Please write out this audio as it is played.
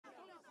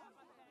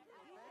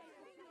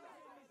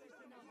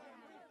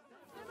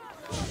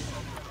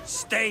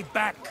Stay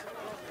back!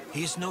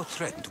 He is no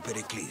threat to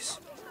Perikles.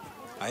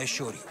 I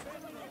assure you.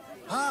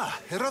 Ah,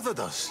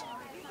 Herodotus.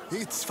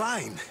 It's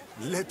fine.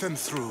 Let them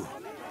through.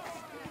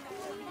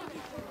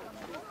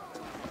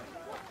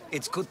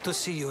 It's good to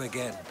see you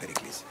again,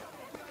 Perikles.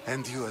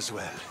 And you as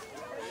well.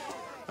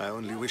 I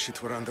only wish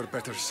it were under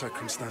better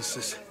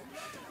circumstances.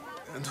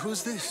 And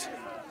who's this?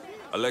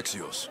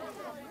 Alexios.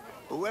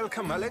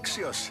 Welcome,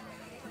 Alexios.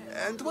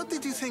 And what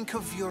did you think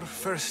of your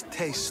first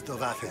taste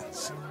of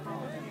Athens?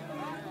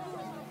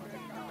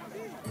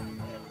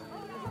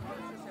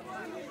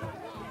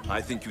 I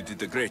think you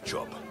did a great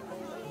job.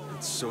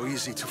 It's so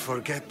easy to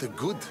forget the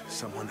good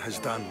someone has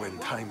done when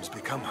times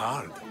become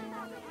hard.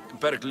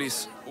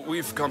 Perikles,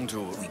 we've come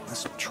to... We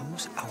must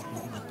choose our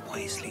moment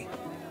wisely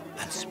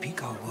and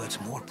speak our words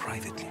more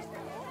privately.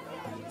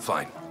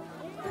 Fine.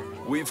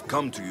 We've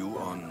come to you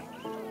on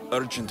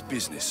urgent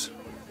business.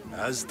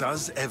 As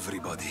does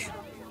everybody.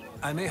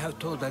 I may have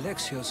told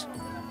Alexios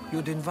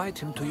you'd invite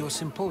him to your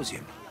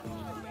symposium.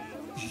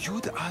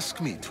 You'd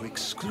ask me to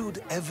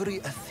exclude every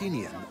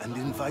Athenian and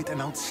invite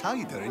an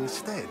outsider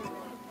instead.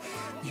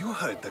 You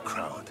heard the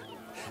crowd.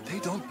 They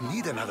don't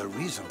need another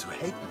reason to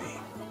hate me.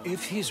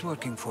 If he's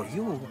working for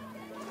you,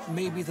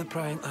 maybe the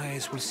prying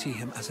eyes will see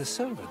him as a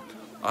servant.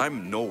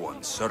 I'm no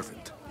one's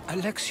servant.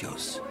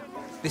 Alexios,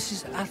 this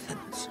is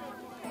Athens.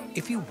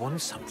 If you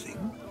want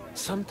something,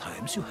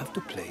 sometimes you have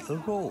to play a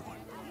role.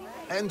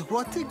 And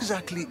what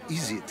exactly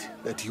is it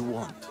that you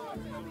want?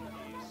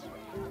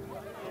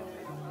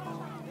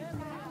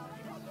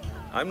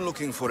 I'm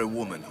looking for a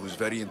woman who's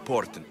very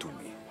important to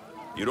me.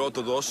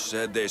 Herodotus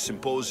said a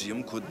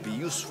symposium could be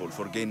useful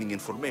for gaining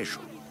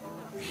information.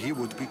 He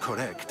would be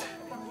correct.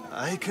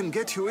 I can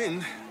get you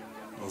in,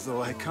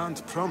 although I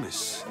can't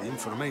promise the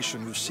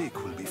information you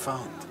seek will be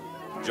found.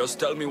 Just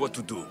tell me what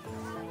to do.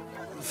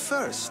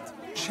 First,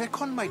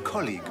 check on my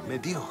colleague,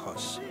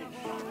 Mediocos.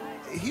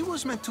 He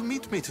was meant to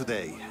meet me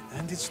today,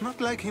 and it's not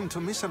like him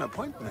to miss an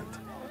appointment.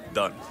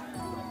 Done.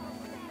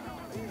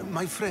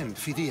 My friend,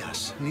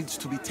 Phidias, needs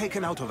to be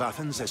taken out of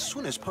Athens as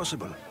soon as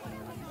possible.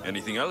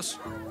 Anything else?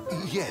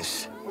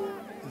 Yes.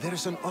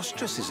 There's an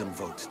ostracism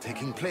vote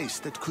taking place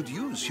that could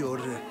use your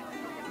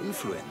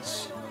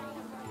influence.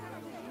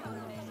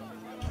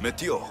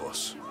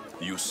 Metiochos.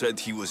 You said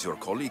he was your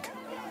colleague?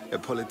 A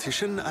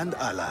politician and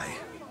ally.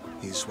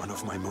 He's one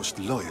of my most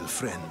loyal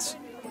friends.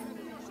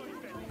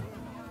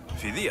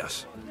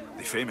 Phidias,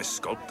 the famous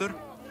sculptor?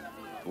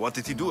 What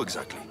did he do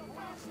exactly?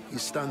 He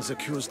stands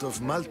accused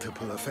of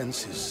multiple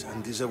offenses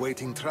and is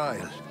awaiting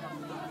trial.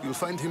 You'll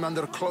find him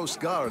under close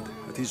guard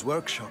at his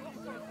workshop.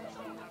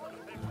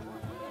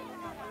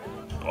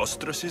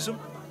 Ostracism?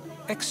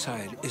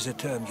 Exile is a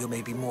term you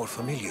may be more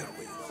familiar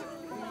with.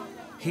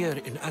 Here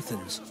in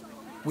Athens,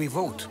 we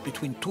vote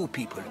between two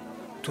people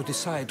to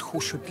decide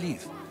who should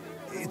leave.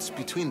 It's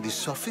between the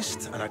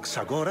sophist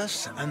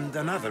Anaxagoras and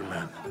another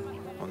man,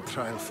 on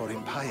trial for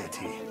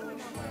impiety.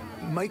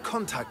 My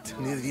contact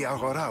near the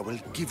Agora will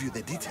give you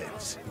the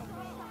details.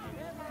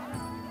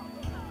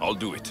 I'll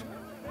do it.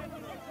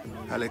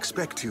 I'll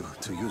expect you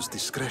to use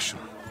discretion.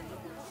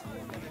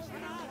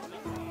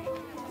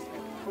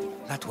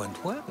 That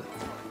went well.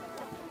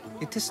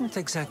 It isn't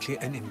exactly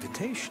an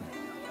invitation,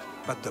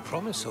 but the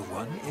promise of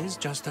one is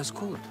just as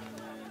good.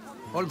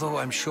 Although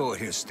I'm sure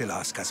he'll still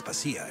ask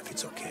Aspasia if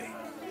it's okay.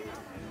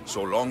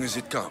 So long as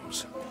it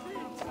comes.